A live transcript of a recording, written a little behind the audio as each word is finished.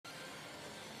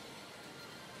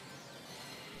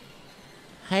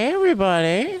Hey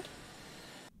everybody!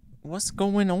 What's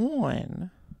going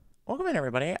on? Welcome in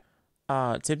everybody.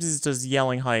 Tibbs is just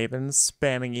yelling hype and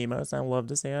spamming emotes. I love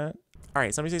to see it.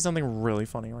 Alright, somebody say something really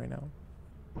funny right now.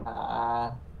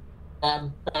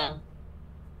 Bam, bam.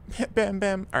 Bam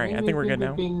bam. Alright, I think we're good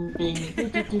now. Bing, bing,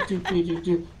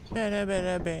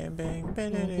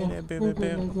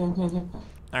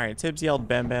 Alright, Tibbs yelled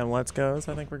bam bam, let's go,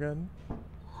 so I think we're good.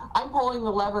 I'm pulling the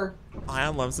lever.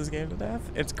 Ion loves this game to death.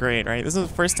 It's great, right? This is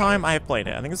the first time I have played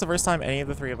it. I think it's the first time any of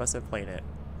the three of us have played it.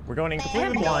 We're going in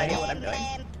completely blind. What I'm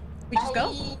doing. We just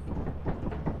go?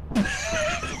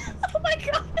 Oh my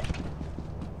god!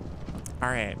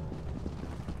 Alright.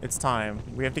 It's time.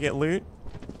 We have to get loot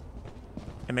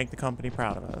and make the company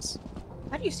proud of us.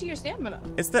 How do you see your stamina?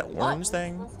 It's that orange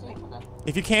thing.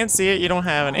 If you can't see it, you don't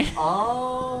have any.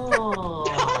 Oh.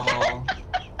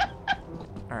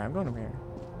 Alright, I'm going over here.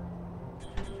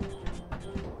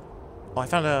 Oh, I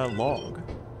found a log.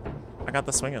 I got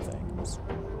the swing of things.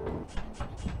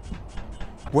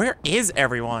 Where is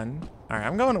everyone? Alright,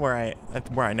 I'm going to where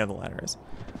I know the ladder is.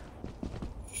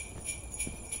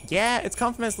 Yeah, it's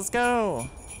Confirmist, let's go!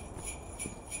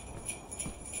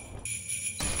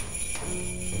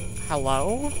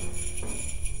 Hello?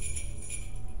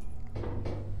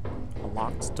 A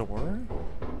locked door?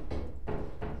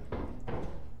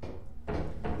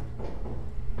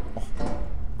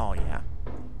 Oh yeah.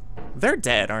 They're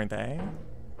dead, aren't they?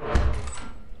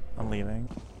 I'm leaving.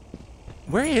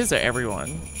 Where is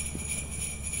everyone?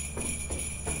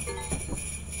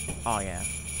 Oh yeah.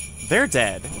 They're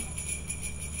dead.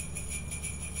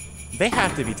 They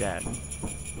have to be dead.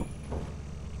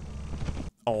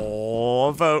 Oh,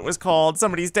 a vote was called.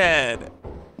 Somebody's dead.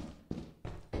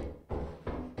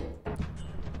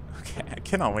 Okay, I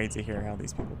cannot wait to hear how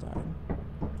these people died.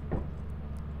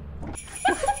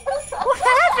 What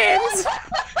happened?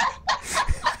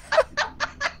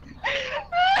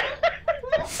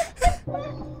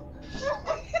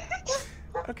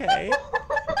 Okay.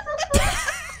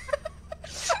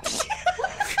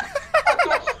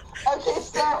 Okay,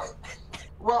 so,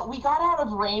 well, we got out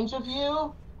of range of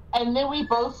you, and then we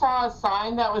both saw a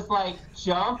sign that was like,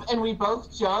 jump, and we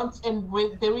both jumped, and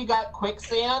then we got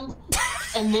quicksand,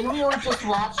 and then we were just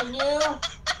watching you,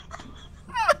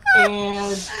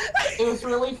 and it was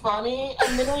really funny,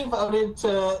 and then we voted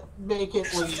to make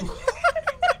it leave.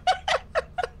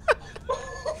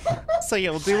 So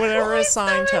you'll do whatever a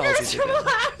sign tells you to do.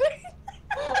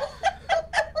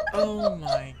 Oh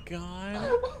my god.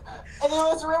 And it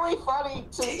was really funny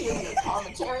to hear your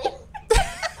commentary.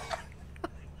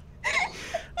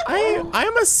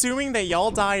 I'm assuming that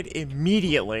y'all died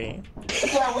immediately.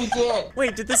 Yeah, we did.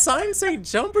 Wait, did the sign say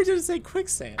jump or did it say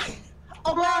quicksand?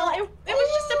 Oh, well, it was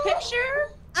just a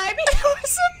picture. I mean, it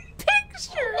was a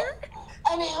picture.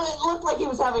 I mean, it looked like he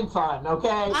was having fun, okay?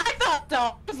 I thought so.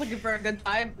 I was looking for a good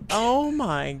time. Oh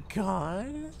my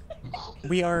god.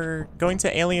 We are going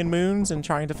to alien moons and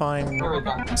trying to find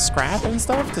scrap and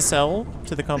stuff to sell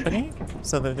to the company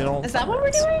so that they don't. Is that what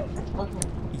we're doing? Okay.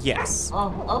 Yes.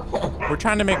 Oh, okay. We're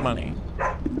trying to make money.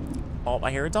 Oh,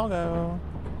 I hear a doggo.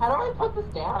 How do I put this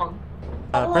down?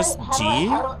 Press G.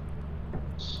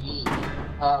 G.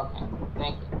 Oh, okay.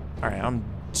 Thank you. Alright, I'm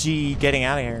G getting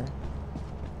out of here.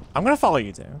 I'm gonna follow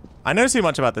you two. I know too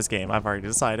much about this game, I've already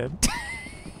decided.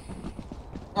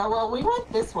 Oh, well, we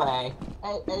went this way.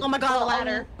 Oh my god, a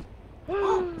ladder.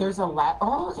 There's a ladder.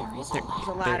 Oh, there is a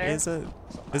ladder. Ladder. There is a...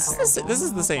 This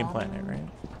is the same planet, right?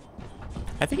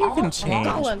 I think you can change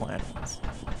planets.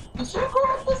 Did you go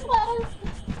up this ladder?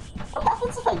 What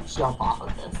happens if I jump off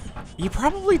of this? You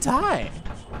probably die.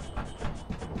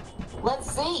 Let's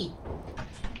see.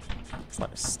 This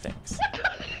ladder stinks.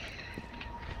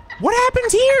 What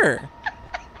happened here?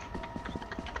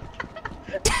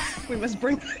 We must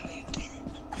bring...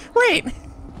 Wait.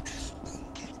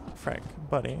 Frick,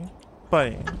 buddy.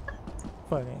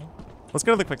 Let's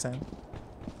go to the quicksand.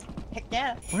 Heck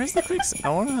yeah. Where's the quicksand? I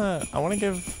wanna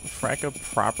give Freck a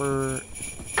proper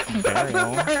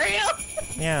burial. Burial?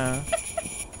 Yeah.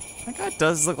 That guy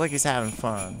does look like he's having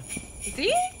fun.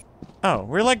 See? Oh,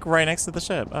 we're like right next to the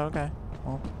ship. Oh, okay.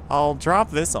 Well, I'll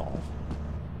drop this off.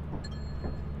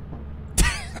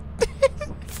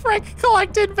 Freck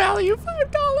collected value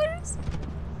 $5.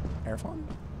 Air fun?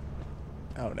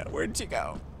 Oh no, where'd you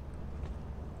go?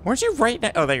 Weren't you right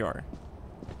now? Oh, there you are.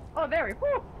 Oh, there we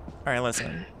go. Alright,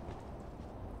 listen.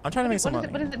 I'm trying to make some money.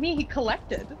 What does it mean he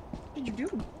collected? What did you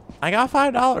do? I got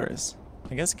 $5.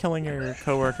 I guess killing your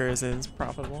coworkers is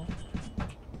profitable.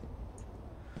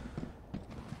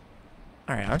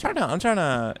 Alright, I'm trying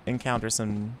to encounter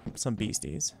some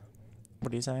beasties.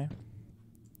 What do you say?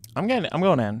 I'm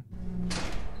going in.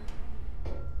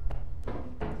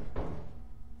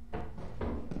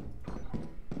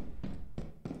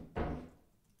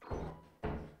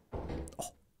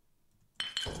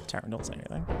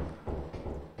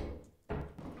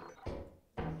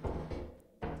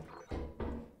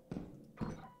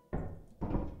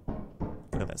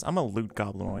 this. I'm a loot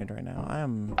goblinoid right now. I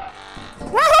am.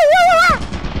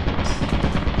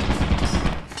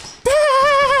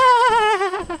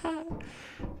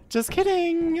 Just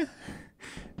kidding.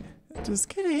 Just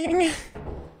kidding.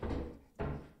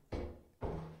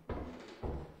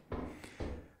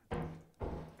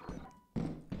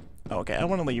 Okay, I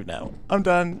want to leave now. I'm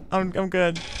done. I'm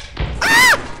good.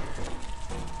 Ah!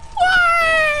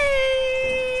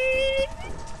 Why?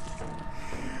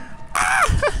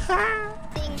 Ah!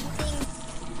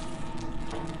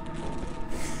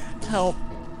 Help.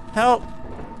 Help.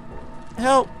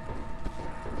 Help.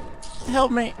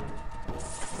 Help me.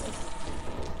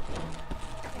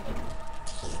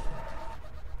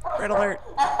 Red alert.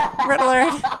 Red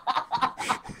alert.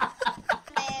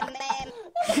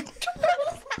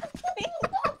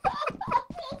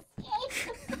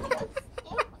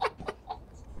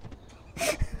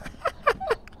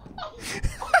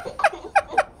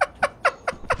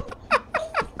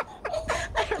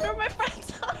 I don't know where my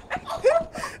friends are.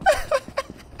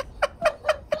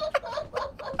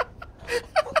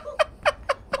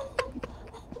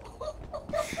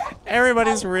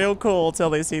 Everybody's real cool till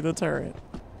they see the turret.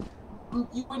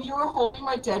 When you were holding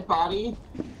my dead body.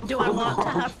 Do I want to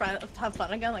have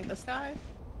fun again like this guy?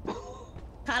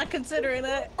 Kind of considering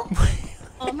it.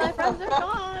 All my friends are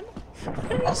gone.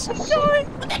 Where is she going?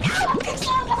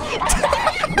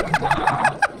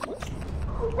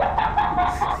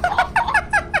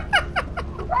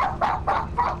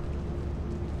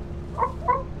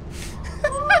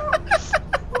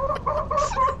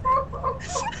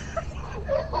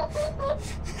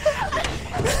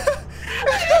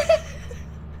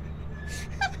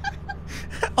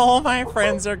 All my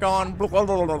friends are gone.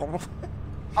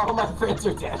 All my friends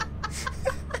are dead.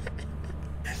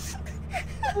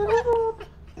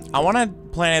 I want a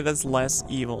planet that's less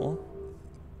evil.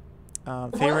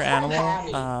 Favorite animal?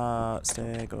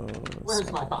 Stegos.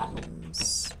 Where's my body?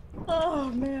 Oh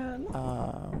man.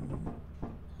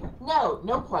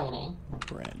 No planning.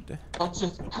 Bread. Let's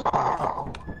just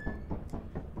go.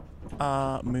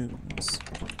 Moons.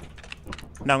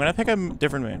 No, I'm gonna pick a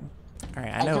different moon. All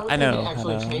right, I know. don't think it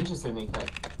actually changes anything.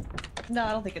 No,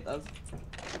 I don't think it does.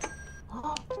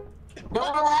 No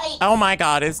light. Oh my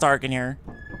God, it's dark in here.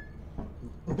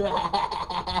 You're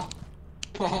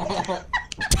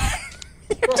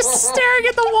just staring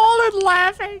at the wall and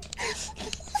laughing.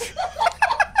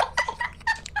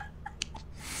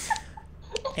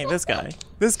 Hey, this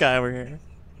guy over here.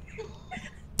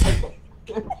 That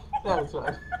was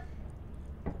fun.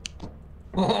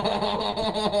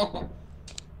 All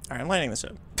right, I'm landing the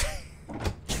ship.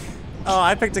 Oh,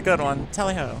 I picked a good one.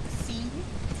 Tally ho.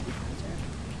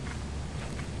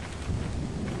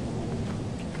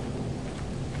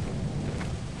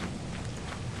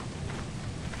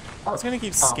 It's gonna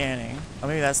keep scanning. Oh,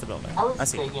 maybe that's the building. I was I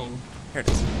see. thinking. Here it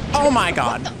is. Oh my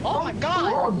God. Oh my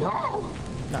god! Oh no!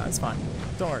 No, it's fine.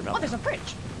 Don't worry Oh, about it. there's a bridge.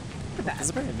 Look at that. There's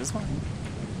a bridge. It's fine.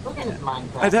 Look at this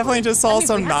Minecraft. I definitely just saw means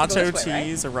some we have to go nacho this way, right?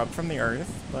 cheese erupt from the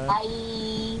earth, but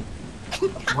Bye.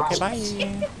 okay,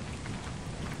 bye.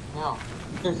 No,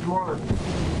 there's more.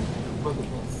 Look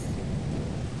at this.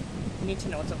 We need to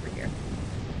know what's over here.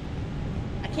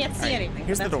 I can't see All right, anything.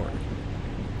 here's the but door.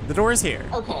 The door is here.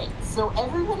 Okay, so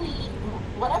everybody,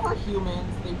 whatever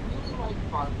humans, they really like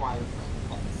barbed wire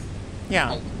fence. Yeah.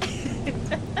 Like,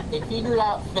 they figured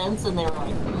out fence and they were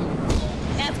like,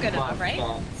 That's good enough, right?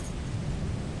 fence.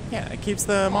 Yeah, it keeps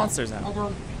the monsters out. I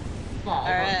don't. Yeah.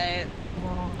 Alright.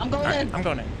 I'm going All right, in. I'm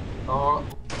going in. Oh.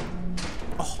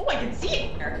 Oh, I can see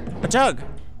it here. A jug.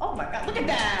 Oh my god, look at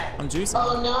that. I'm juicing.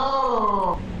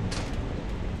 Oh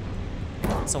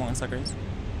So long, suckers.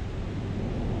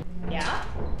 Yeah?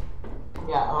 no.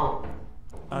 Yeah. Oh.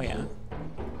 Oh yeah.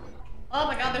 Oh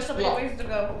my god, there's so many Yeah. ways to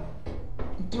go.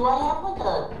 Do I have like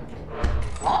a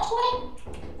flashlight?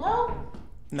 No.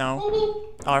 No. Maybe.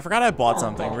 Oh, I forgot I bought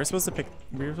something. We were supposed to pick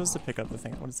up the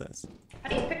thing. What is this? How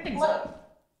do you pick things What?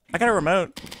 up? I got a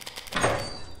remote.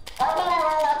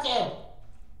 Oh, that's it.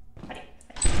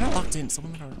 I'm not locked in.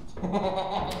 Someone got a...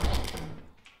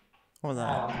 What was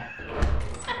that?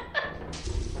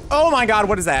 Oh my God!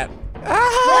 What is that?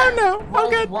 Oh no! What Oh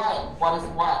is good. what? What is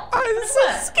what? Oh, this is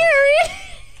so scary.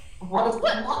 What is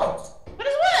what? What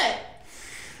is what?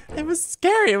 It was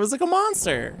scary. It was like a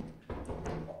monster.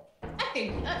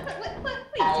 Acting. What are you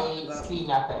talking I about? see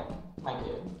nothing, my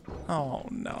dude. Oh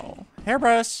no.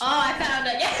 Hairbrush. Oh, I found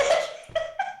it.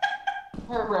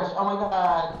 Hairbrush. Oh my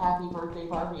god. Happy birthday,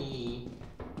 Barbie.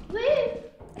 Woo. Hey,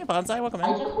 Bonsai, welcome I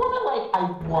in. just want to,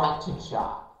 I want to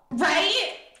jump.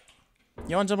 Right?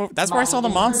 You want to jump over? That's where I saw the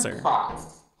monster.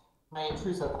 Thoughts. My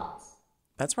intrusive thoughts.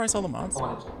 That's where I saw the I monster.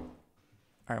 want to jump.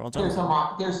 All right, we'll There's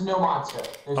jump. there's no monster.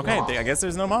 There's no Okay, monster. I guess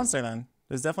there's no monster then.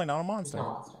 There's definitely not a monster. There's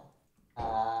no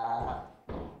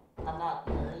monster. I'm not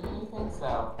hearing anything,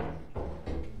 so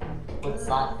let's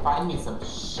find me some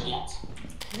shit.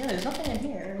 Yeah, there's nothing in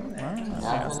here. Yeah,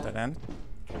 that's dead end.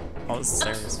 Oh, this is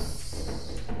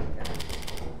stairs.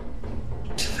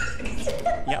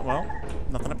 Yeah, well,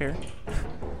 nothing up here.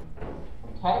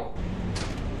 Okay.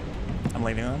 I'm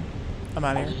leaving them. I'm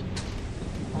out of here.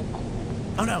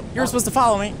 Oh no, you're supposed to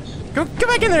follow me. Go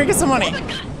back in there and get some money. No,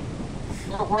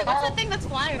 we're Wait, what's not. that thing that's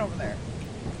flying over there?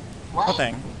 What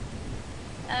thing?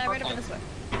 Right over this way.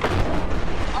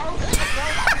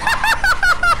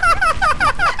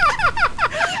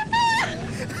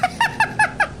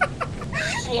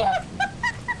 Shit.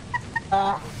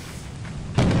 I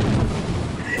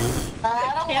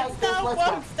don't Can't like this. stop, Let's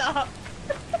won't stop.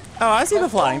 Oh, I see the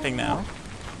flying thing now.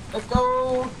 Let's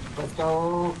go. Let's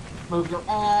go. Move your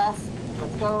ass.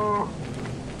 Let's go.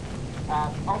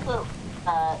 Also,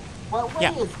 what way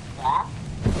Yeah. is that?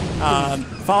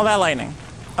 Follow that lightning.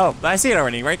 Oh, I see it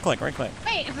already. Right click, right click.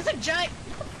 Wait, is this a giant...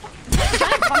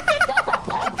 giant pumpkin?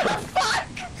 Fuck!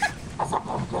 That's a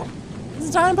pumpkin. It's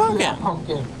a giant pumpkin. Yeah,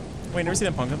 pumpkin. Wait, never seen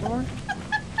a pumpkin before?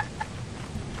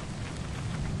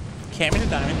 Cammy to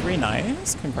Diamond 3,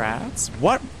 nice. Congrats.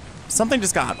 What? Something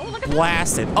just got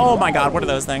blasted. Oh my god, what are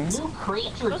those things? New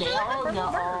creature Those day. are like Oh, the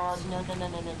no. purple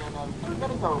No. We're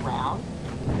gonna go around.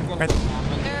 We're gonna Right. go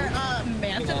around. They're,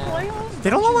 manta coils? They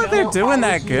don't look like they're doing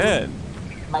that good.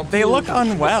 My They look dude.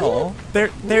 unwell.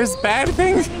 There's bad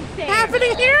things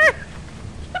happening here.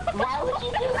 Why would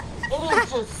you do it?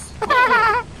 Is just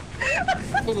spinning.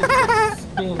 It is just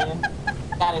spinning.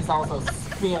 That is also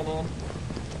spinning.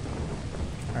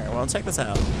 Alright, well, check this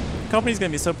out. The company's gonna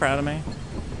be so proud of me.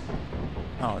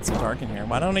 Oh, it's so dark in here.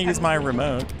 Why don't I use my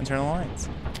remote and turn the lights?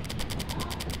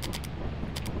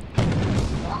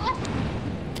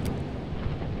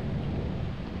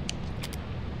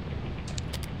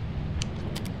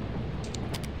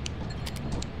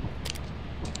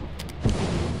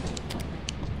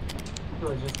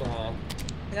 We're just gonna.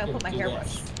 I gotta put my do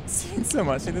hairbrush. this. Seen so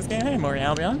much in this game. Hey, Maury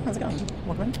Albion. How's it going?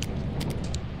 Welcome in.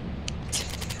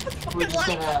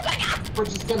 We're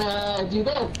just gonna do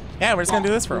this. Yeah, we're just gonna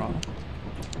do this for a while.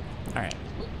 Alright.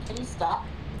 Can you stop?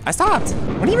 I stopped.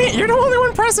 What do you mean? You're the only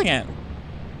one pressing it.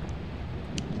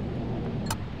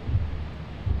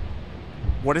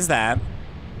 What is that?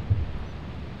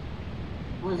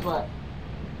 Where's what?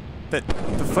 The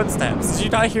footsteps. Did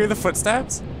you not hear the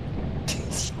footsteps?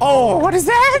 Oh, what is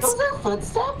that? Those are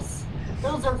footsteps?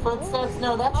 Those are footsteps?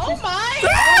 No, that's Oh just. my!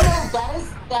 Oh no,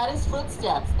 that is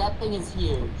footsteps. That thing is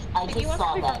huge. I Like, just you want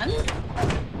saw to be that. friends?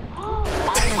 Dude.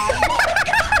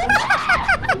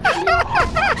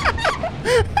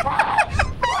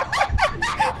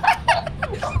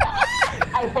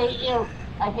 I hate you.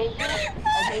 I hate you.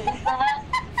 I hate you so much.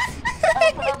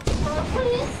 Open up the door,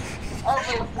 please.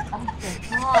 Open up the. Oh my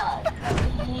god.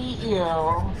 I hate you.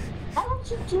 Why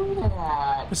don't you do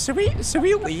that? Should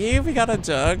we leave? We got a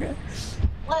jug.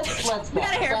 Let's got a That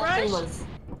thing hairbrush? was.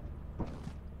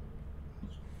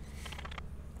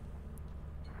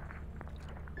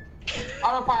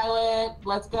 Autopilot.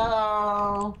 Let's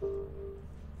go.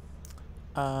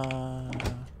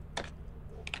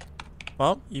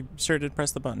 Well, you sure did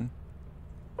press the button.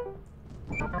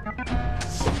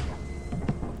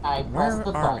 I pressed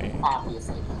the Where are button, we?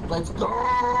 obviously. Let's go.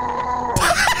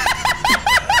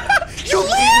 You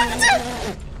lived!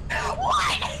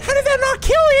 What? How did that not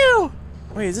kill you?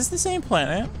 Wait, is this the same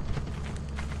planet?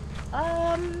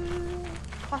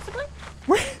 Possibly?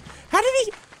 Where? How did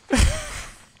he?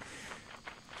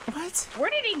 What? Where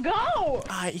did he go?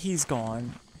 He's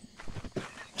gone.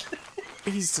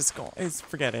 He's just gone.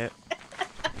 Forget it.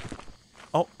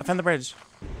 Oh, I found the bridge.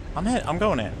 I'm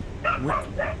going in.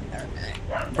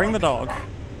 Bring the dog.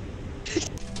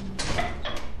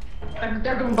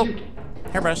 They're going Oh, to.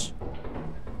 hairbrush.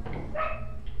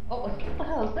 Oh, what the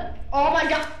hell is that? Oh my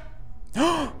god!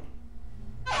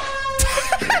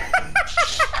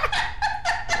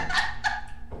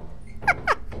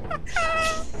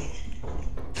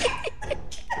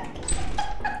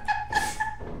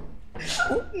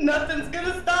 Nothing's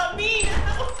gonna stop me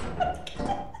now.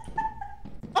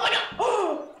 Oh my god!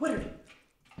 Oh, what are you?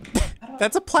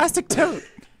 That's a plastic tote.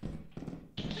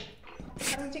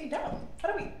 How do we take it down?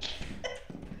 How do we?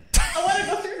 I want to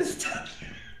go through this stuff.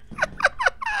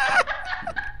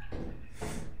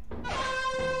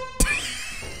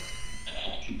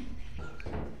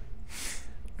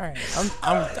 All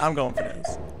right, I'm going for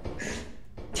this.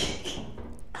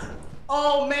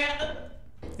 Oh man!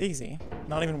 Easy.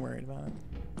 Not even worried about it.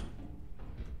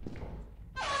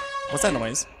 What's that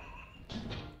noise?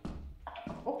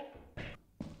 Oh,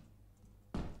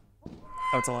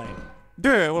 it's a light.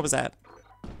 Dude, what was that?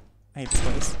 I hate this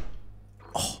place.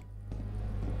 Oh.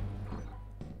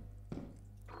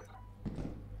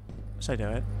 Should I do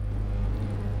it?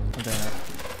 I'm doing it.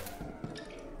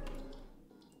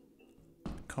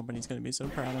 Company's gonna be so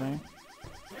proud of me.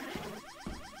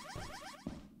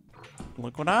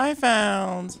 Look what I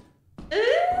found!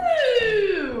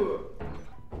 Ooh!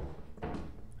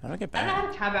 How do I get I don't know back?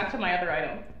 how to tab back to my other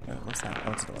item. What's that?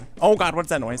 Oh, it's a door. Oh god, what's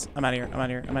that noise? I'm out of here. I'm out of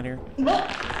here. I'm out of here.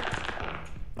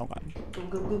 Oh god. Go,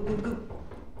 go, go, go, go.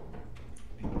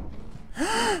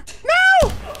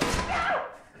 No!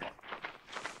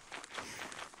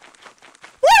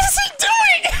 What is he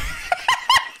doing?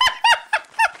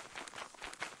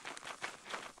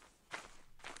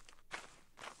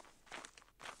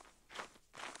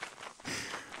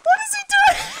 What is he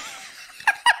doing?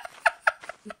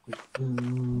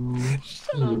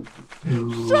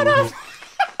 Shut up!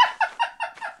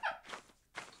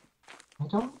 I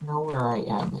don't know where I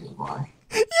am anymore.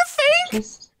 You think?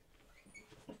 Just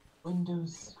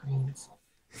Windows screens.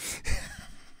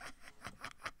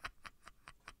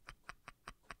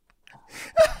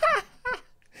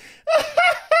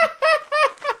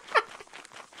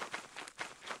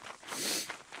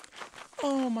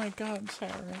 Oh my god,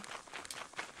 Sharon.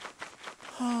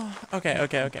 Okay.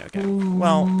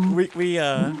 Well, we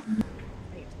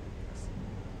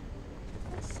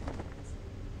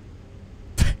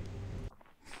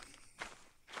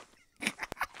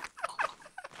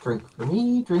Drink for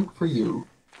me, drink for you.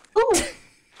 Ooh.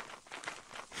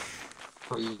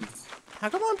 Freeze. how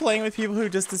come I'm playing with people who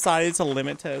just decided to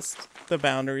limit test the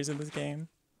boundaries of this game?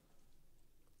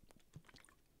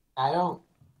 I don't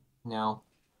know.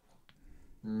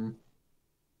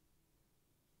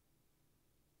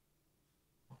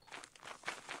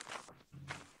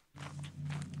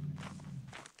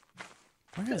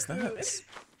 Where is this?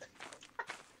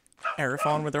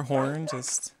 Aerophone with her horn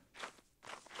just...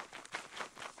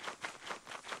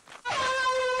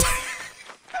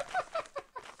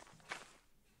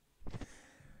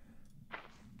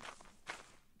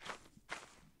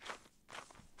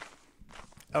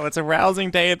 Oh, it's a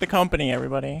rousing day at the company,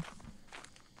 everybody.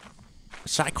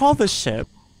 Should I call this ship?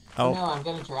 No, Oh. I'm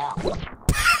gonna drown.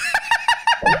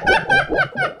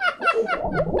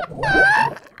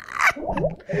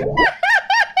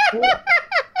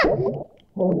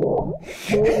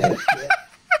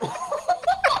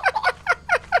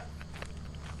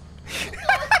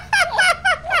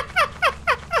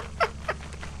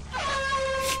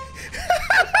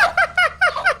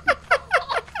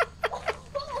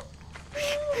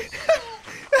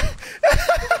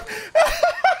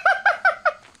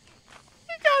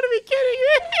 You gotta be kidding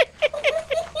me!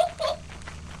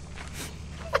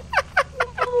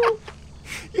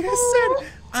 You said,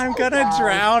 I'm gonna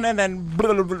drown and then...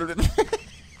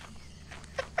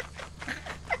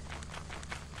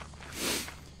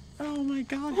 Oh my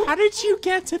god, how did you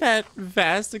get to that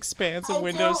vast expanse of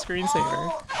Windows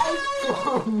screensaver? I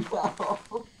don't know.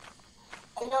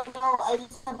 I don't know. I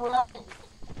just kept running.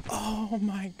 Oh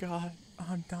my god,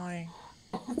 I'm dying.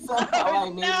 Somehow I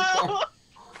made it there.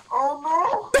 Oh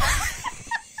no!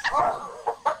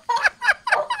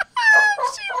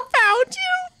 She found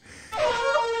you?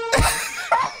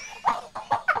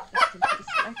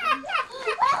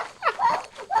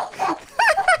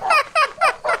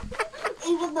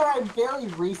 Even though I'm very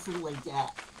recently dead,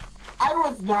 I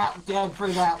was not dead for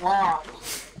that long.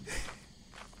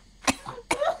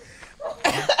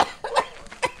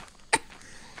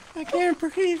 I can't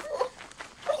breathe.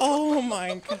 Oh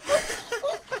my god.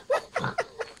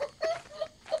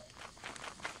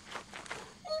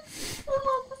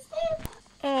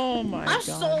 Oh my I'm god.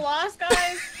 so lost,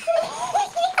 guys.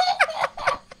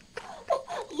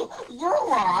 You're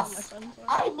lost.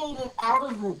 I made it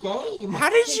out of the game. How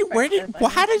did you,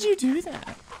 how did you do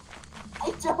that?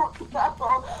 I don't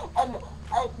know. And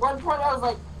at one point I was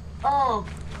like, oh,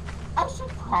 I should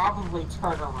probably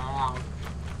turn around.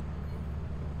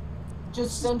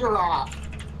 Just send her off.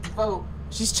 Vote.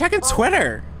 She's checking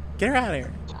Twitter. Get her out of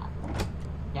here.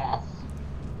 Yes.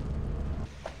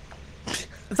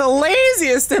 The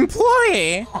laziest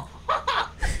employee.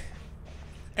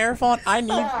 Airphone, I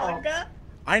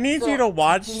need you to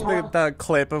watch the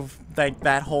clip of like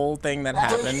that whole thing that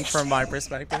happened from my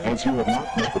perspective. As you have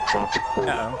not met the traffic code,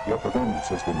 Uh-oh. your performance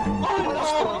has been deemed to be Oh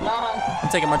restored. god. I'm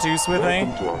taking my juice with me.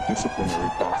 Welcome to our disciplinary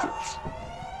process.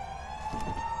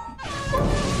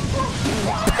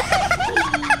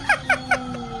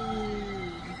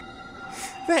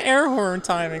 The air horn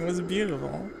timing was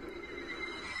beautiful.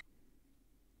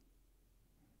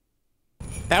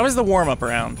 That was the warm-up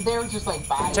round. They were just like,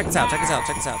 bye. Check this out, check this out,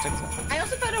 check this out, check this out. I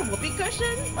also found a whoopee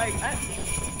cushion. Like,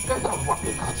 There's no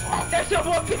whoopee cushion. there's a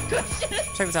whoopee cushion.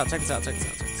 Check this out, check this out, check this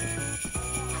out, check this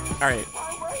out. Alright.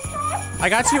 I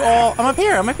got you all. I'm up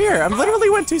here, I'm up here. I'm literally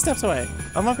went 2 steps away.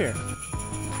 I'm up here.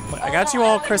 Look, I got you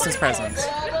all Christmas presents.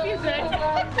 I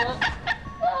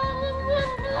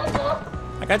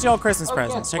got you all Christmas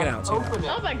presents. Check it out, check it out. Open it.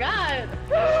 Oh my god.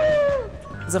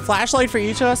 There's a flashlight for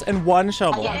each of us and 1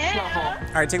 shovel. I got a shovel.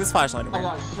 Alright, take this flashlight. I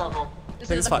got a shovel. This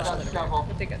Take is this the flashlight. first Shovel.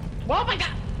 one. Take it. Oh my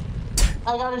god.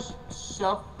 I got a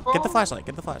shovel. Get the flashlight,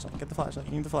 get the flashlight, get the flashlight.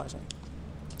 You need the flashlight.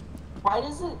 Why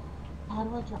does it? How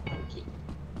do I drop my key?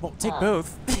 Well, take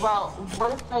both. Well,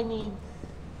 what if I need?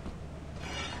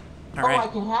 Oh, I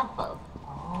Alright. can have both.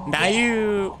 Oh. Now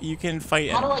you can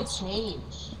fight How do I enemies.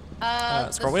 change?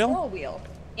 The scroll wheel? Scroll wheel.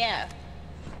 Yeah.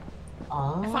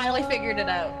 Oh. I finally figured it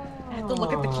out. I have to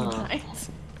look at the keybinds.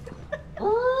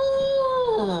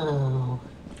 Ooh.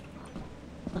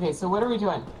 Okay, so what are we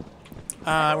doing?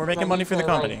 We're making money for the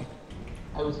company.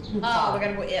 I was too Oh, far. we're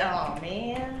gonna go. Oh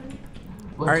man.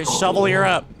 Alright, shovel, you're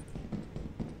up.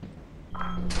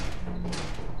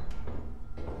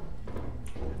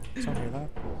 Don't hear that.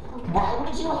 Why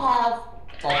would you have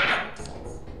that?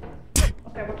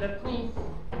 Okay, we're good. Please.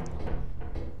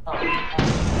 Oh,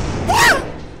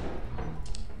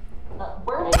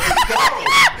 where did you go?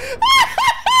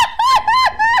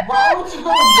 Why would you go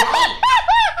right?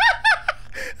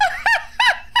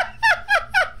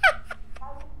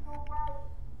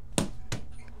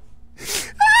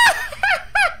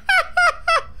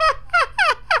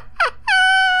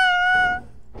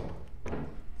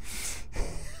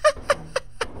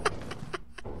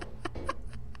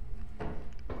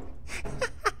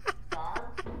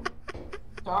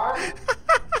 Star?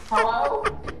 Hello?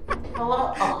 Hello?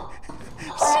 Oh.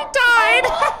 She died!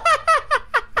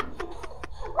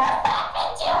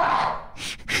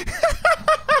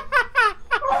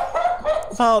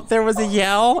 Well, there was a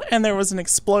yell, and there was an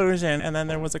explosion, and then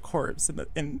there was a corpse,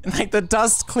 and like the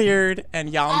dust cleared,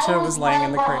 and Yamcha was laying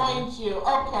in the right cradle. behind you.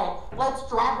 Okay, let's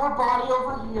drop her body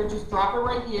over here. Just drop it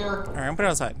right here. All right, I'm put it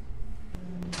outside.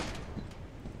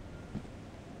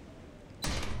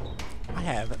 I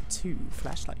have 2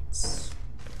 flashlights.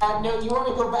 No, you want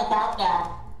to go back out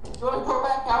now. You want to go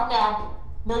back out now.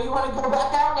 No, you want to go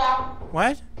back out now.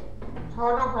 What?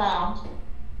 Turn around.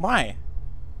 Why?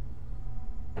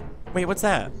 Wait, what's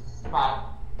that?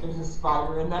 Spot. There's a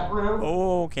spider in that room.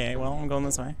 Okay, well, I'm going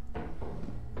this way.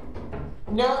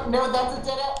 No, that's a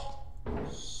dead end.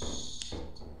 Shit.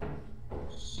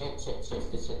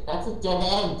 That's a dead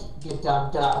end, you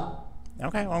dumb.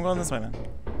 Okay, well, I'm going this way then.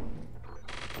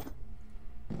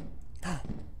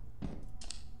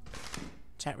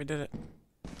 Chat, we did it.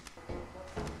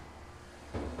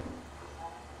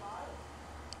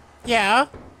 Yeah.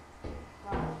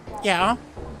 Yeah.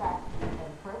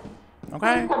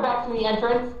 Okay. Come back to the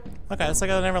entrance. Okay, it's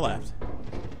like I never left.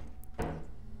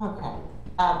 Okay.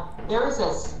 There is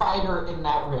a spider in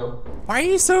that room. Why are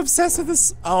you so obsessed with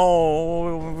this?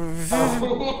 Oh.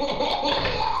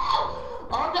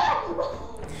 Oh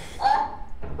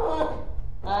no!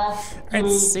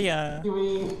 Alright, see ya. Do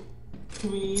we?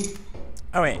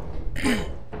 Oh wait.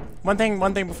 One thing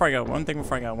before I go. One thing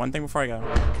before I go.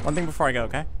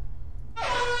 Okay?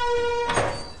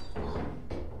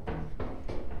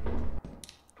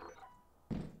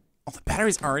 Oh, the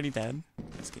battery's already dead.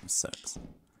 This game sucks.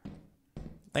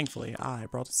 Thankfully, I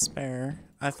brought a spare.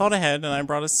 I thought ahead and I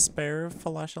brought a spare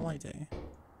flashlight.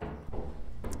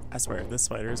 I swear, this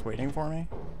spider is waiting for me.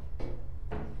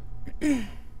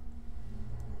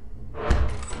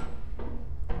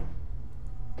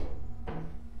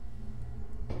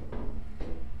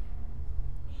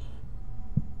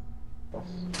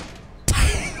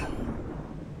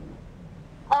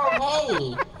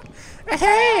 Oh hey!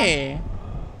 Hey!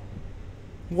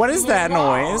 What is that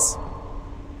noise?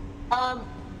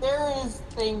 There is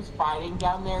things fighting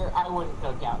down there. I wouldn't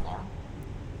go down there.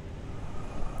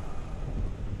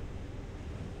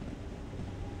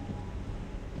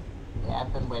 Yeah,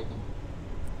 I've been waiting.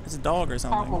 It's a dog or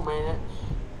Couple something. minutes.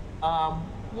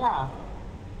 Yeah.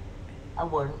 I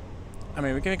wouldn't. I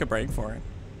mean, we can make a break for it.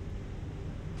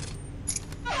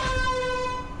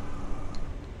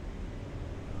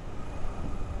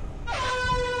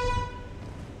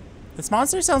 This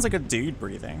monster sounds like a dude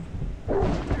breathing.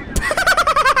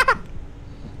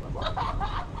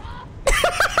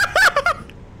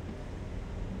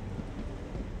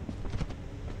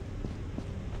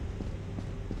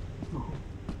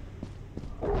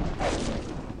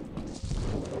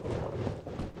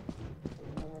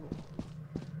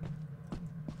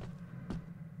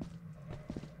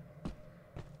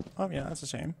 Oh, yeah, that's a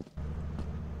shame.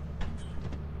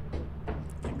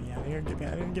 Get me out of here, get me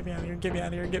out of here, get me out of here, get me out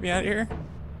of here, get me out of here.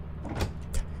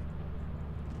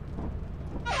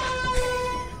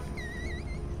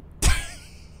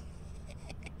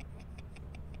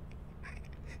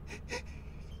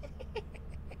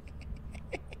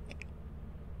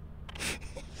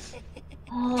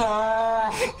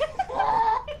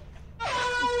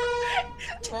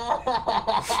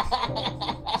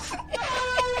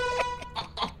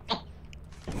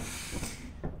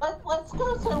 Let's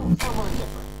go somewhere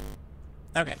different.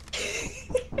 Okay.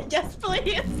 Yes,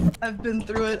 please. I've been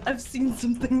through it. I've seen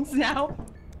some things now.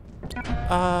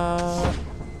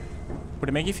 Would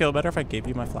it make you feel better if I gave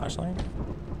you my flashlight?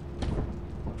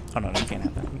 Oh, no, you can't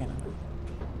have that. You can't have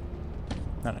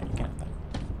that. No, you can't have that.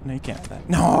 No, you can't have that.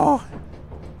 No!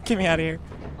 Get me out of here.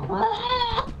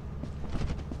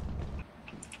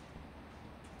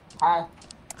 Hi.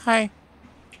 Hi.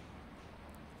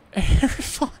 You're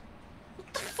fine.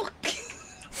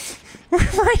 We're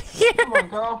right here. Come on,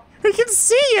 girl. We can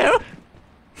see you.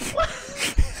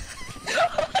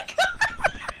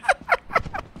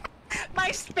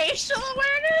 My spatial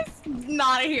awareness?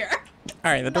 Not here.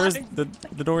 All right,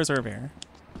 the doors are over here.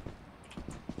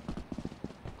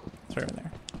 It's right over there.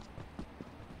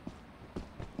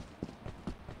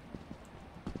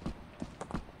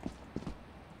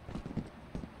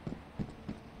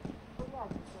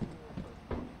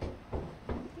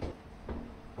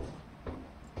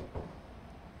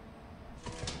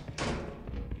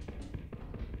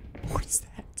 What is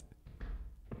that?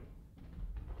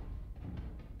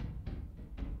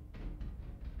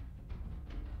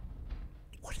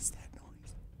 What is that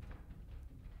noise?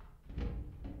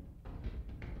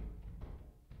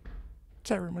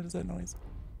 Chat room, what is that noise?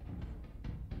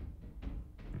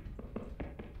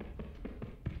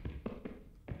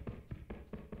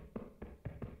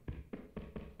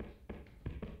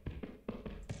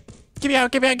 Get me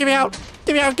out, get me out, get me out!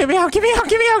 Get me out, get me out, get me out,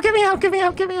 get me out, get me out, get me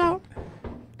out, get me out!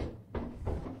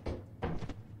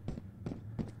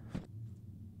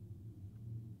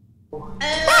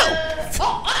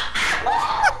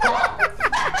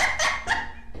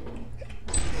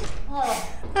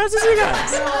 How's this you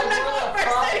guys?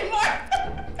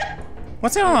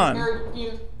 What's going on?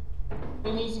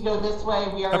 We need to go this way.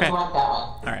 We already Okay. went that way.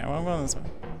 Alright, well, I'm going this way.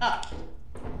 Okay.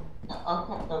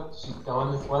 Oh, she's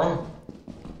going this way.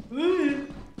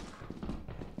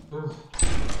 Oof.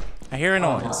 I hear a Oh,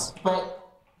 no. noise. But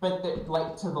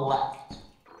like to the left.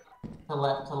 To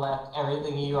left.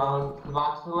 Everything you own, the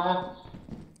box to the left.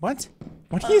 What?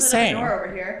 What are you saying? Door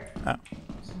over here. Oh.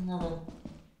 There's another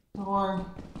door.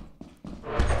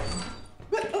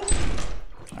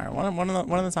 Alright, one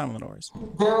at a time on the doors.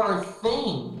 There are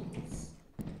things.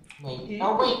 Maybe.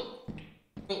 Oh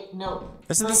wait, no.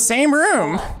 This is the same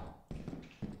room.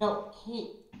 No,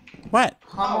 Kate. What?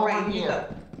 Come over right here.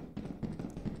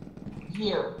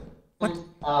 Here. What?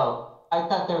 I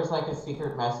thought there was like a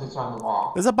secret message on the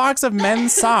wall. There's a box of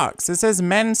men's socks. It says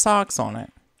men's socks on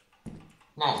it.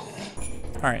 Nice.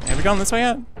 Alright, have we gone this way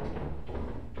yet?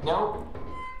 Nope.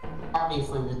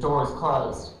 Obviously the door is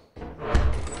closed.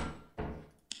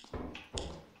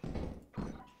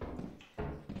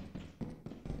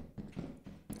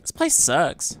 This place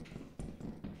sucks.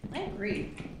 I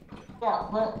agree. Yeah,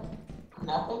 what?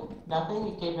 Nothing? Nothing?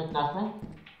 You gave it nothing?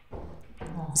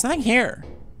 There's nothing here.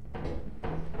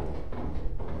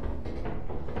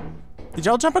 Did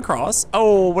y'all jump across?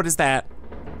 Oh, what is that?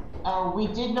 Oh, we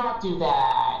did not do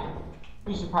that.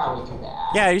 We should probably do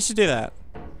that. Yeah, you should do that.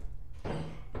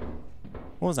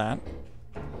 What was that?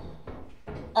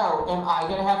 Oh, am I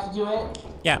gonna have to do it?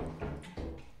 Yeah.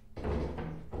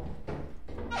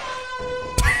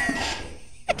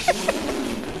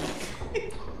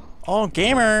 Oh,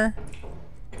 gamer.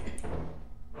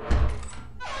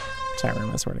 Chat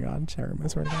room, I swear to God. Chat room, I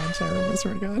swear to God. Chat room, I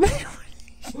swear to God.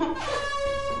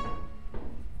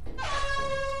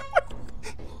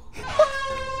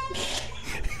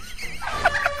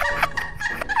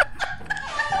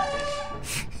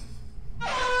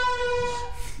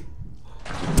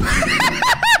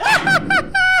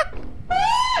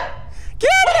 Get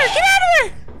out of there! Get out of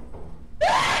there!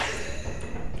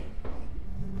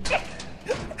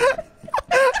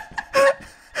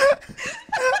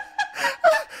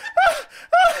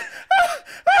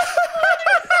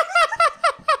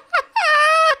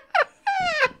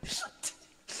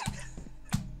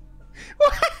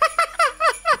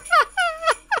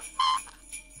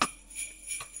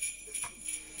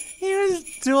 He was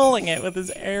dueling it with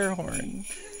his air horn.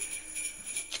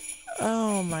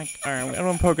 Oh my! All right, I'm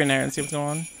gonna poke in there and see what's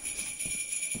going on.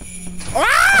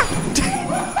 Ah!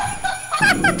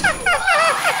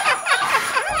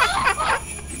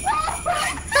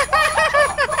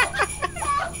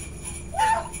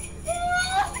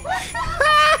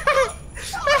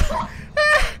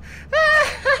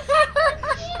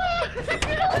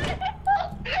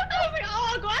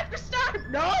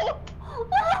 No!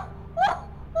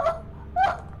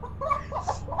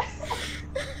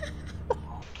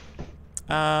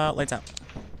 Lights out.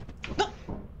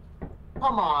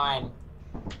 Come on.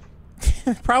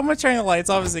 Problem with turning the lights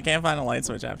off is you can't find a light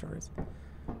switch afterwards.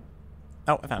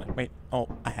 Oh, I found it. Wait. Oh,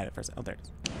 I had it first. Oh, there it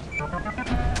is.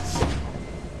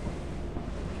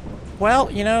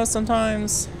 Well, you know,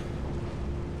 sometimes...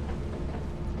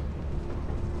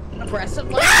 Aggressive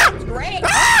light is great.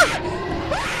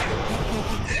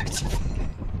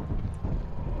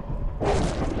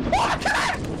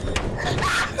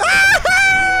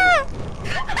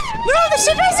 No, the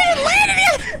ship hasn't even landed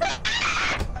yet!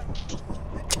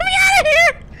 Get me out of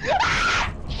here!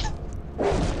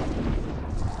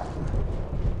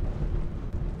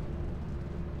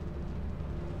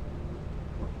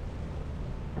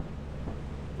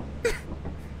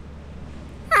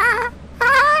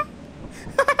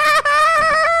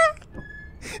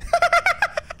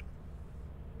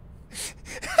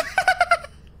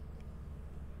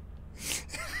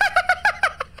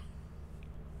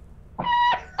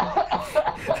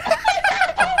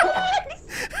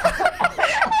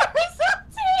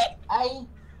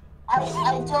 I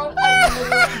literally don't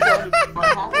remember what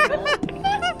happened.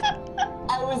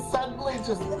 I was suddenly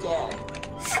just dead.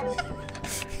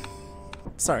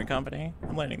 Sorry, company.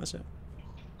 I'm landing the ship.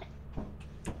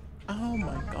 Oh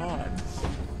my god.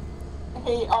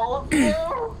 Hey, all of you.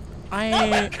 Oh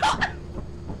my god!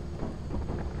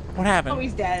 What happened? Oh,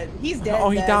 he's dead. He's dead. Oh,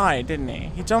 he dead. died, didn't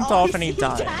he? He jumped Oh, off and he He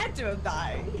died. had to have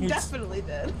died. He He's- definitely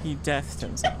did. He deathed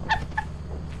himself.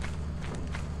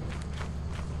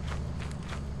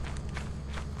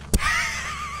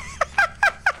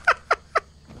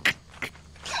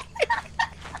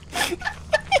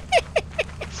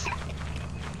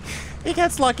 He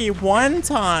gets lucky one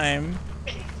time.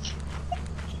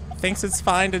 Thinks it's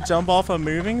fine to jump off a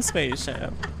moving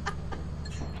spaceship.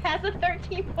 Has a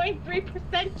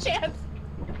 13.3% chance.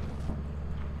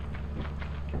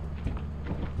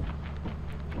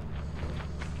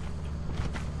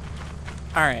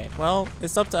 Alright, well,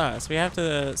 it's up to us. We have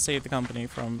to save the company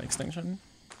from extinction.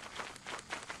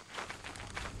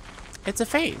 It's a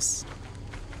face.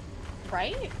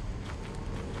 Right?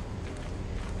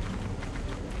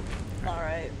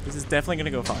 Alright. This is definitely gonna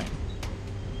go fine.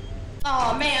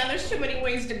 Oh man, there's too many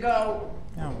ways to go.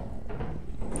 Oh.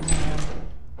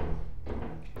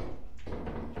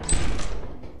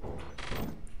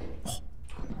 Oh.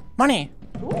 Money!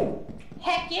 Ooh,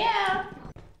 heck yeah.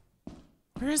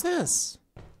 Where is this?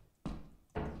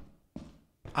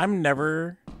 I'm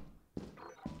never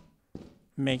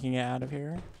making it out of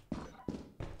here.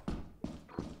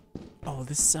 Oh,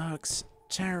 this sucks.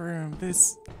 Chat room,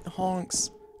 this honks.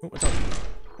 Oh, what's up?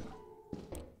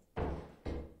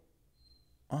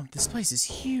 Oh, this place is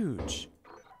huge.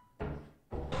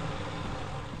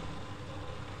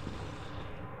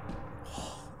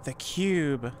 The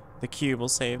cube. The cube will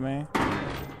save me.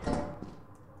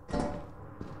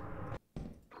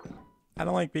 I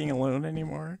don't like being alone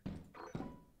anymore.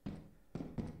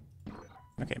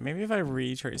 Okay, maybe if I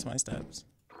retrace my steps.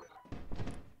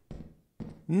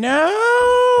 No!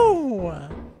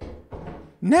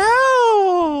 No!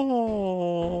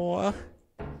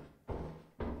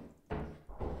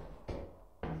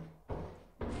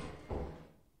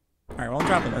 Alright, well, I'm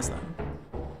dropping this then.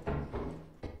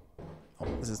 Oh,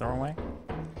 this is the wrong way.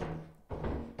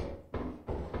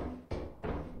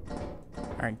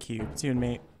 Alright, cube. It's you and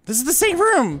me. This is the same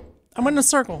room! I'm in a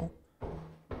circle.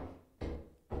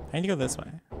 I need to go this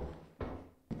way.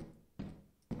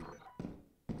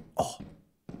 Oh.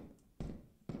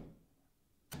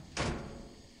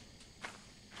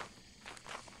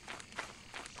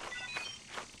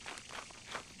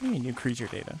 I need new creature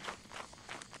data.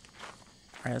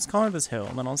 Alright, let's climb this hill,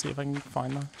 and then I'll see if I can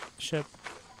find the ship.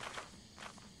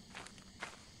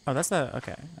 Oh, that's the...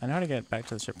 Okay. I know how to get back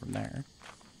to the ship from there.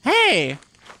 Hey!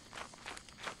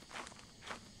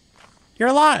 You're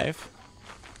alive!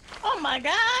 Oh my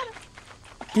god!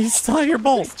 You still have your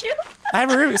bolt. It's cute. I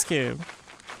have a Rubik's Cube.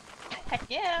 Heck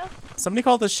yeah. Somebody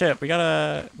called the ship. We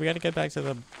gotta get back to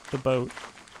the boat.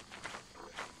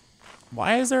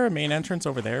 Why is there a main entrance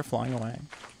over there flying away?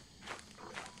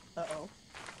 Uh-oh.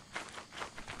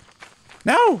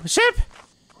 No! Ship!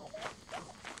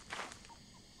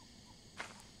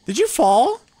 Did you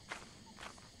fall?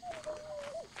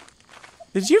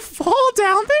 Did you fall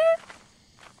down there?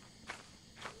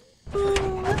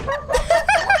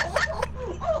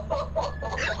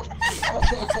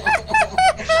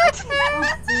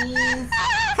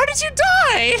 How did you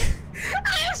die?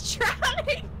 I was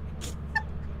trying!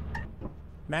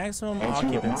 Maximum As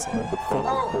you have not occupancy. met the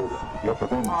profit quota, your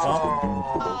performance has been deemed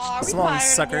below. Aw, are we Come on, fired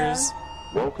suckers. again?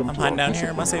 Welcome I'm to hiding our down here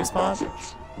in my safe disciplinary spot.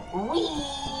 process.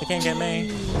 They can't get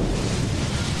me.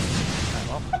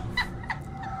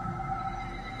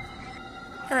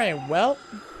 Alright, well.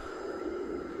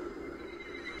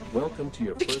 Welcome to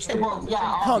your first day. Well,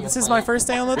 yeah, Oh, this is my first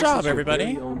day on the This job, is your everybody.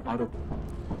 very own auto-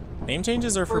 Name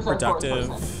changes are for First person.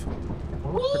 productive.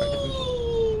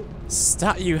 Whee!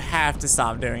 Stop. You have to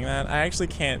stop doing that. I actually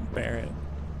can't bear it.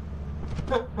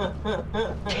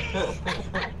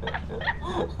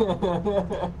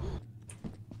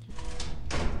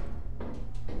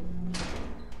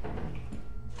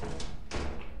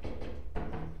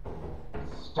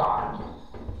 Star.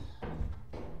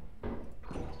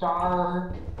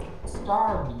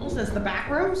 What's this, the back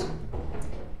rooms?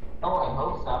 Oh, I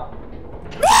hope so.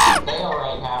 Fail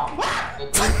right now.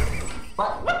 It's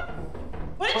what?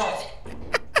 What did you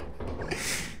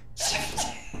say?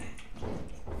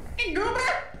 Hey, Goober!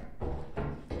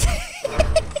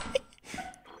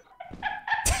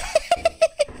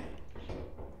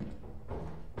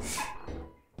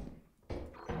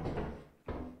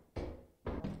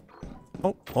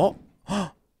 Oh, oh.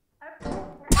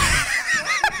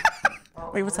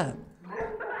 Wait, what's that?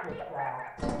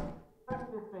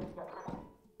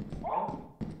 Oh.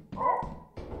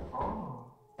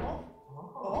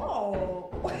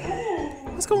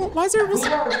 What's going on? Why is there We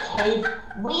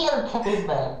are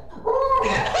cavemen.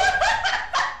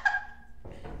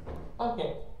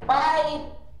 Okay. Bye.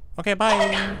 Okay,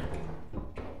 bye.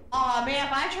 Aw, man,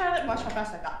 if I try to watch how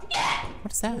fast I got. Yeah!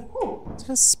 What is that? Is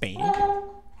that a spade?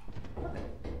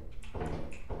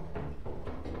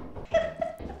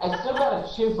 I still got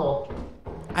a chisel.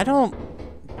 I don't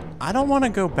want to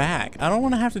go back. I don't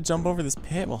want to have to jump over this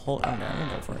pit. Well, hold on. I'm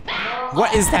gonna go for it.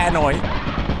 What is that noise?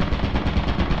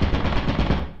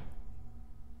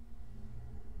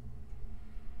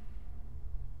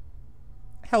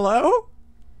 Hello?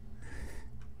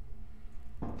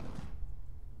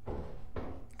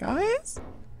 Guys?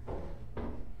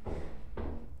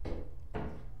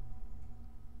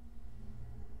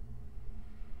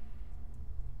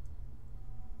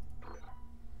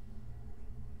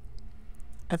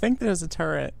 I think there's a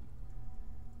turret.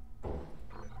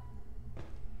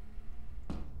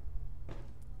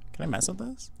 Can I mess with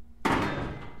this?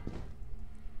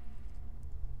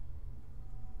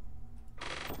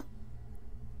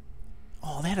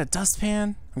 Oh, they had a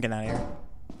dustpan? I'm getting out of here.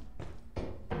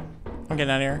 I'm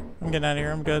getting out of here. I'm getting out of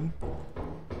here. I'm good.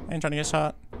 I ain't trying to get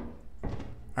shot.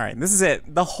 Alright, this is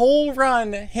it. The whole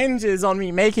run hinges on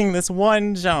me making this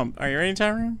one jump. Are you ready,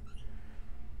 chat room?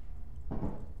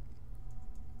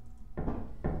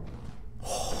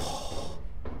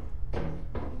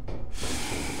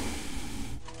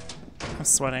 I'm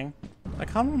sweating. I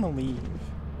kind of want to leave.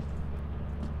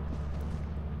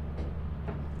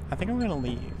 I think I'm gonna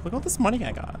leave. Look at all this money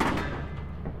I got.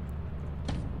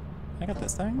 I got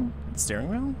this thing? The steering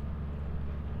wheel?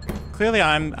 Clearly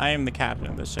I am the captain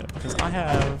of this ship because I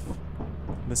have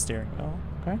the steering wheel.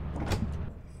 Okay.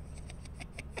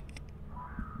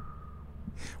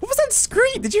 What was that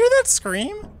scream? Did you hear that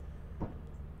scream?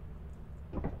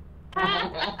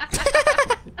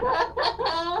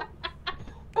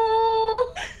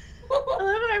 I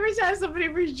love it every time somebody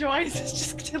rejoins,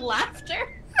 it's just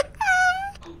laughter.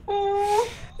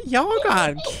 Y'all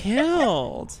got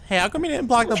killed. Hey, how come you didn't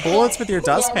block the bullets with your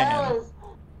dustpan?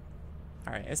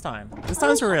 Alright, it's time. This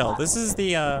time's for real. This is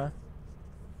the,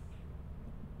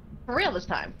 For real this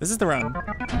time. this is the run.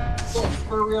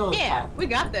 For real. Yeah, we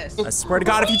got this. I swear to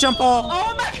God, if you jump off,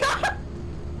 Oh my god!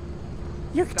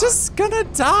 you're just gonna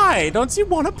die. Don't you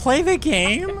want to play the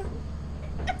game?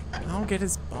 I don't get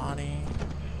his body.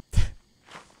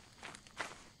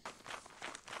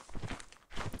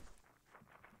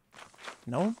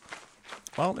 No?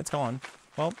 Well, it's gone.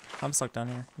 Well, I'm stuck down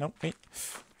here. Nope, wait.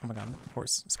 Oh my god.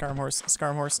 Horse. Scarm horse.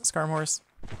 Scarm horse. Scarm horse.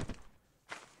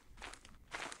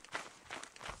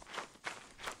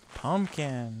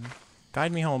 Pumpkin.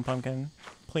 Guide me home, Pumpkin.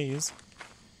 Please.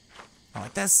 Not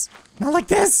like this. Not like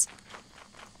this!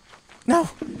 No!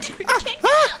 Not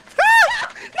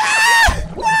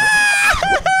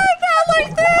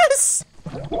like this!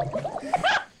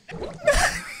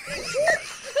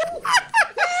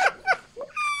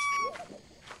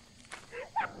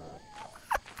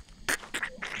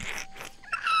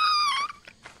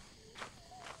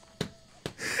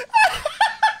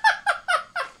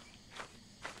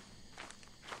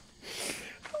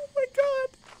 Oh my god.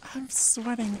 I'm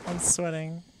sweating. I'm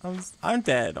sweating. I'm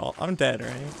dead. I'm dead,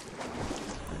 right?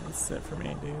 This is it for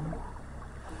me, dude.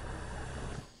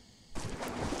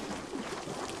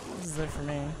 This is it for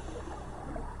me.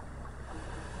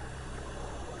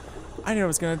 I knew I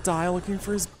was gonna die looking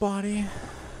for his body.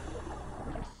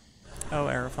 Oh,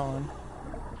 Aerophone.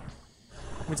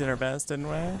 We did our best, didn't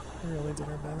we? We really did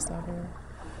our best out here.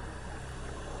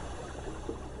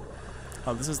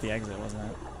 Oh, this was the exit,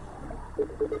 wasn't it?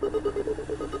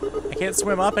 I can't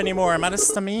swim up anymore. I'm out of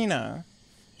stamina.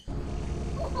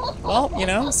 Well, you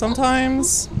know,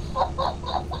 sometimes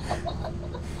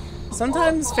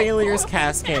failures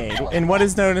cascade in what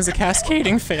is known as a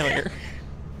cascading failure.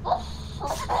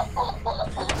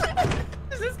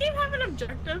 Does this game have an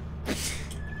objective?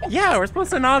 Yeah, we're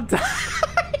supposed to not die.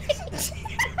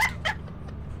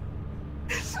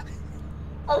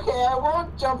 Okay, I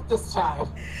won't jump this time.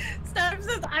 Steph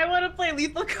says, I want to play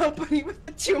Lethal Company with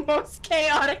the two most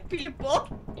chaotic people.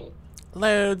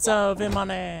 Loads of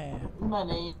money.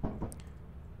 Money.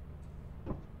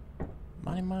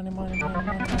 Money, money, money, money, money,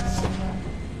 money, money.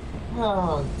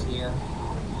 Oh dear.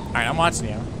 Alright, I'm watching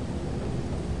you.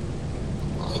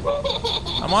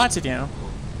 I'm watching you.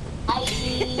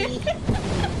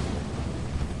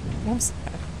 Whoops.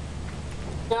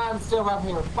 No, I'm still up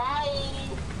here. Bye.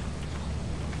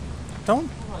 Don't.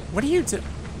 What are you do?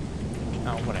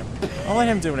 Oh, whatever. I'll let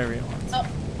him do whatever he wants.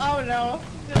 Oh no.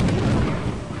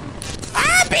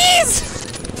 Ah, bees!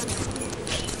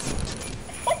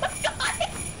 Oh my god!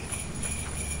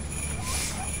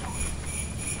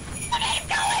 He's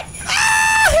going!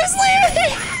 Ah, he's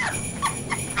leaving!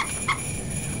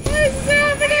 What's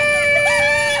happening?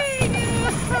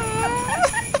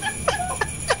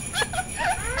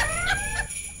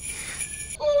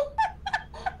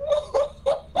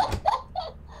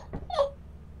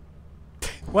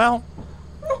 Well,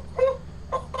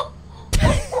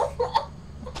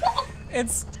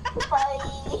 it's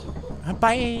Bye.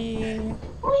 bye.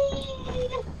 Whee.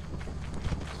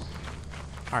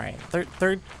 All right,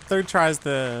 third tries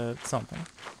the something.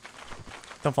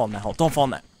 Don't fall in that hole. Don't fall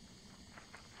in that.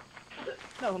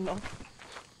 No, no.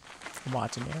 I'm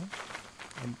watching you.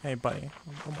 Hey, buddy,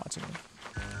 I'm watching you.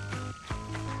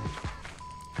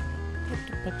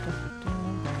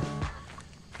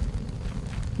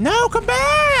 No, come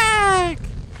back!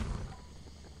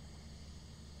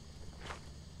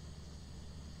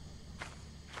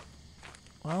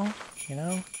 Well, you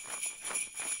know.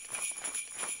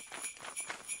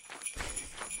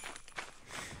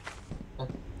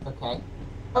 Okay.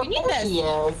 We need There this. she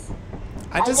is.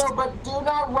 I just. know, but do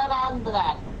not run on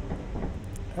that.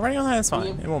 I'm running on that. It's fine.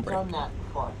 We've It won't break. done that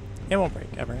before. It won't break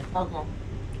ever. Okay.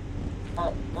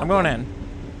 I'm going in.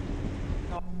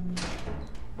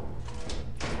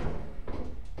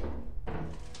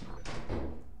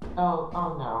 Oh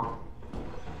no.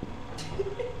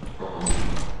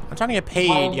 I'm trying to get Why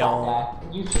paid, is y'all.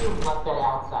 that? You should have left that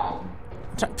outside.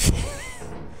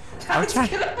 I'm It's trying.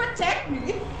 gonna protect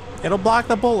me. It'll block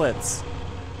the bullets.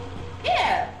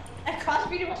 Yeah, that caused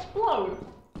me to explode.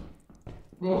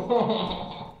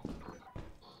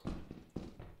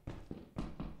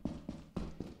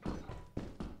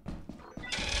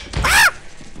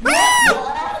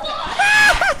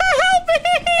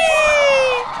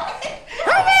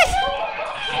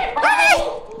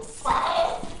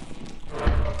 Help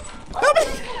me! Help me! Help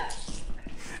me!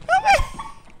 Help me!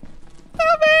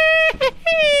 Help me! Help me!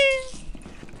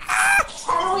 How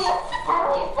do we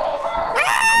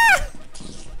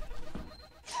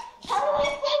save her? How do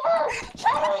we save her?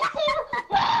 How do we save her?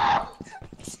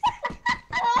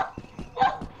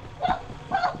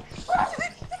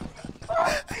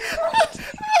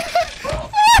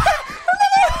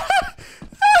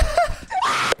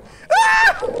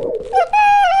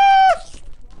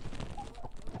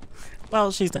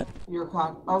 Well, she's dead. You're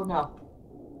caught. Oh no.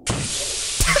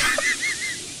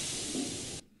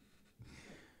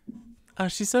 Oh,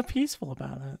 she's so peaceful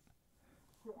about it.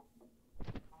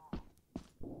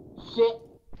 Shit.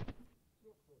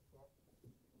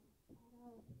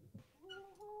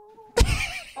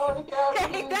 Oh my god.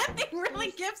 Hey, that thing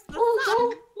really gives the Oh,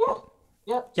 sun.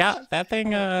 yeah. Yep. Yeah, that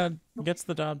thing gets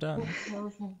the job done.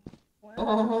 Okay.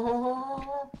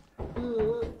 Oh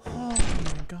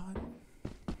my god.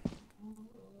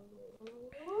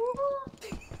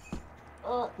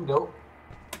 Nope.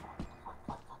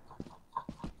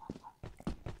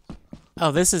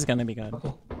 Oh, this is gonna be good.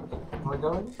 Okay. We're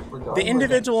going. We're going. The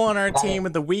individual on our team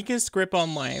with the weakest grip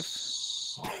on life.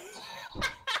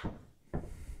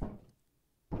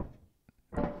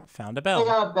 Found a I bell.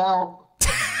 got a bell.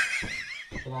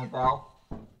 I got a bell.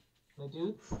 My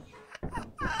dudes. You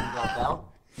got a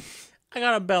bell? I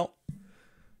got a belt.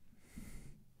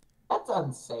 That's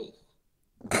unsafe.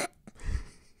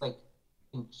 Like,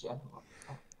 in general.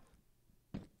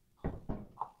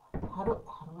 How do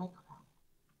I grab?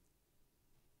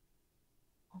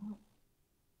 How do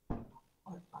I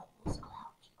buy this?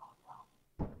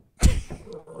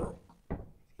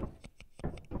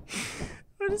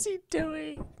 What is he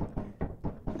doing?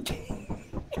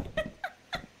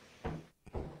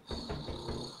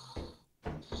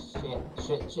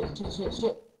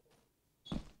 Shit.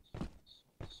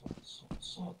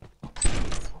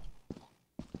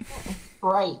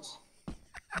 Right.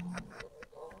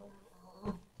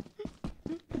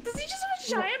 Does he just have a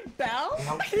giant bell?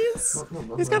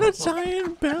 He's got a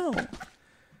giant bell.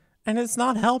 And it's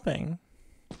not helping.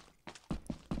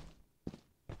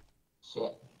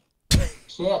 Shit.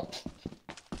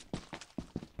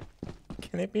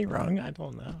 Can it be wrong? I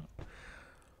don't know.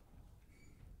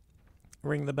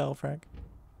 Ring the bell, Frank.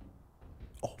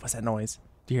 Oh, what's that noise?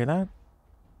 Do you hear that?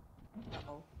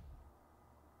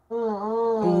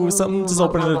 Ooh, something just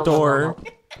opened the door.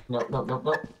 Nope. Oh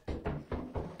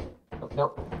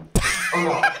no.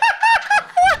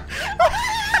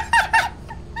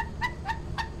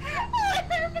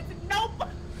 Nope.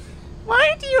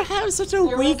 Why do you have such a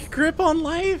weak grip on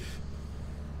life?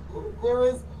 There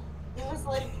was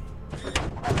like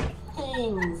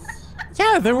things.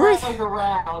 Yeah, there were.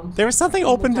 Around. There was something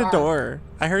opened the door.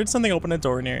 I heard something open a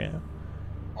door near you.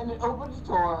 And it opened the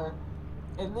door,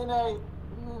 and then I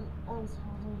was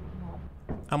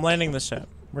I'm landing the ship.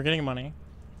 We're getting money.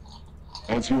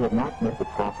 As you have not met the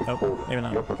profit Oh, quota, maybe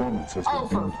not. your performance has been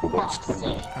deemed below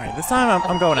standard. All right, this time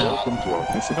I'm going out. Welcome to our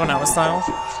I'm going out with style.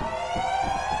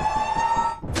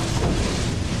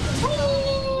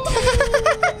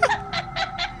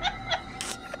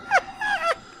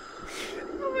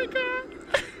 Oh my god.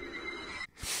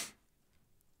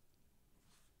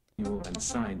 You and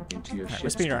sign into your we're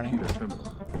ship's speedrunning. computer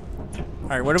terminal. All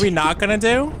right, what are we not gonna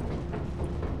do?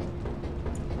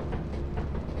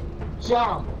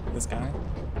 jump. This guy.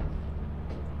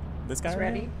 This guy. Right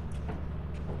Ready? here?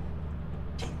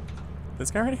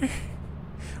 This guy right here.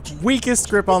 Weakest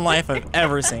grip on life I've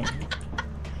ever seen.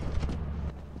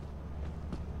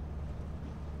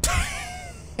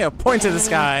 Yeah, point to the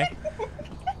sky.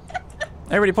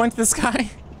 Everybody point to the sky.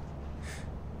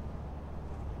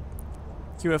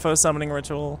 UFO summoning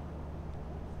ritual.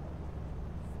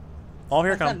 Oh,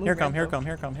 here come, here come, here come,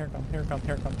 here come, here come, here come,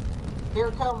 here come. Here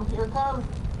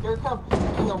come.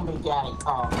 Kill me, Daddy.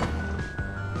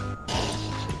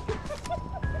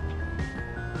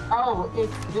 Oh,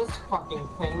 it's this fucking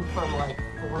thing from like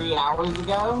 3 hours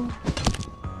ago.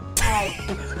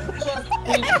 Just beat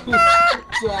me to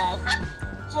death.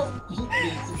 Just beat me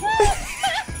to death.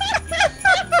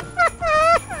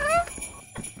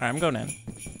 Alright, I'm going in.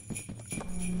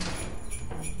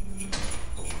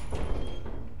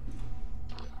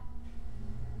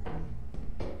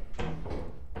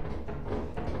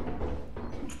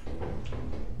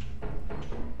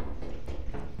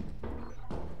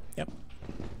 Yep.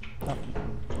 Nothing.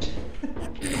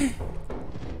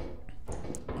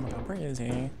 Oh my god, where is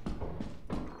he?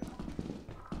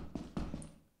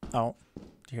 Oh,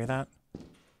 do you hear that?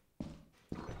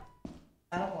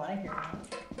 I don't want to hear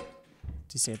that.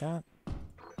 Do you see that?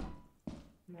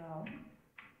 No.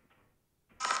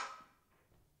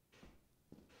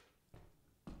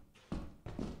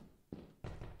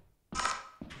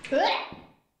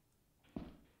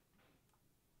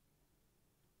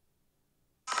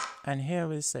 And here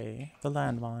we see the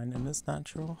landmine in this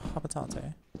natural habitat.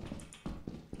 You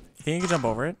think you can jump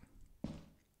over it?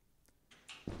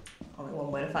 Only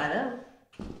one way to find out.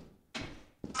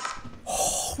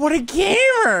 Oh, what a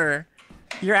gamer!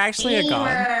 You're actually a god.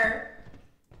 Gamer.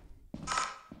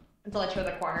 Until I turn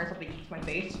the corner, something eats my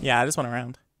face. Yeah, I just went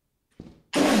around.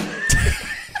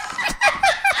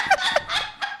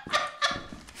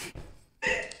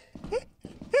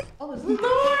 Oh, there's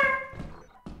more!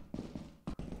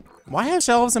 Why have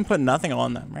shelves and put nothing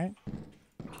on them, right?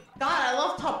 God, I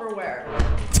love Tupperware.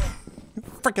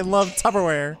 Freaking love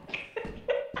Tupperware.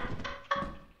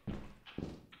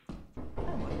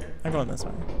 I'm going this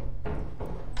way.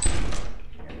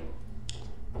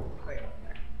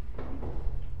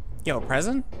 Yo, a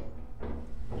present?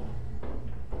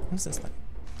 What's this thing?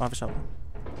 Oh, I have a shovel.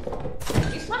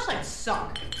 These flashlights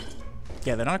suck.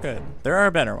 Yeah, they're not good. There are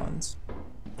better ones.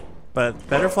 But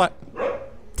better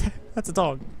That's a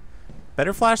dog.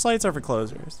 Better flashlights are for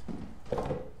closers.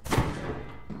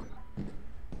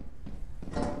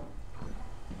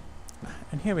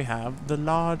 And here we have the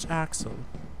large axle.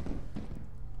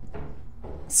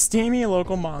 Steamy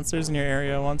local monsters in your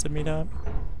area want to meet up.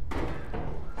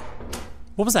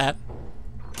 What was that?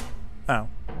 Oh.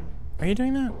 Are you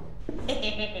doing that?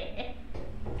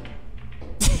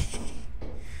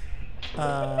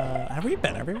 Have we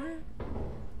been everywhere?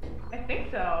 I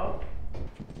think so.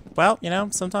 Well, you know,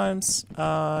 sometimes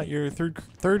your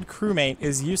third crewmate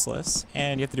is useless,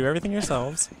 and you have to do everything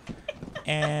yourselves.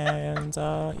 And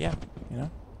yeah, you know.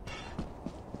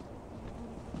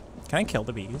 Can I kill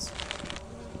the bees?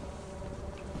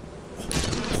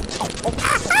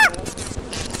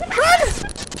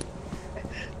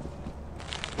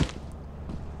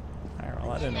 Alright,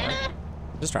 well, that didn't work.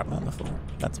 Just drop it on the floor.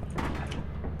 That's fine.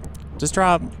 Just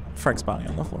drop Freck's body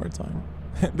on the floor. It's fine.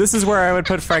 This is where I would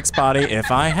put Freck's body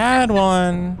if I had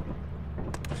one.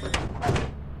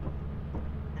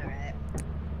 Alright.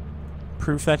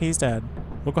 Proof that he's dead.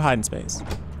 We'll go hide in space.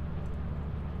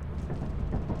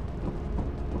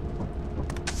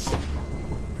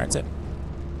 Alright, that's it.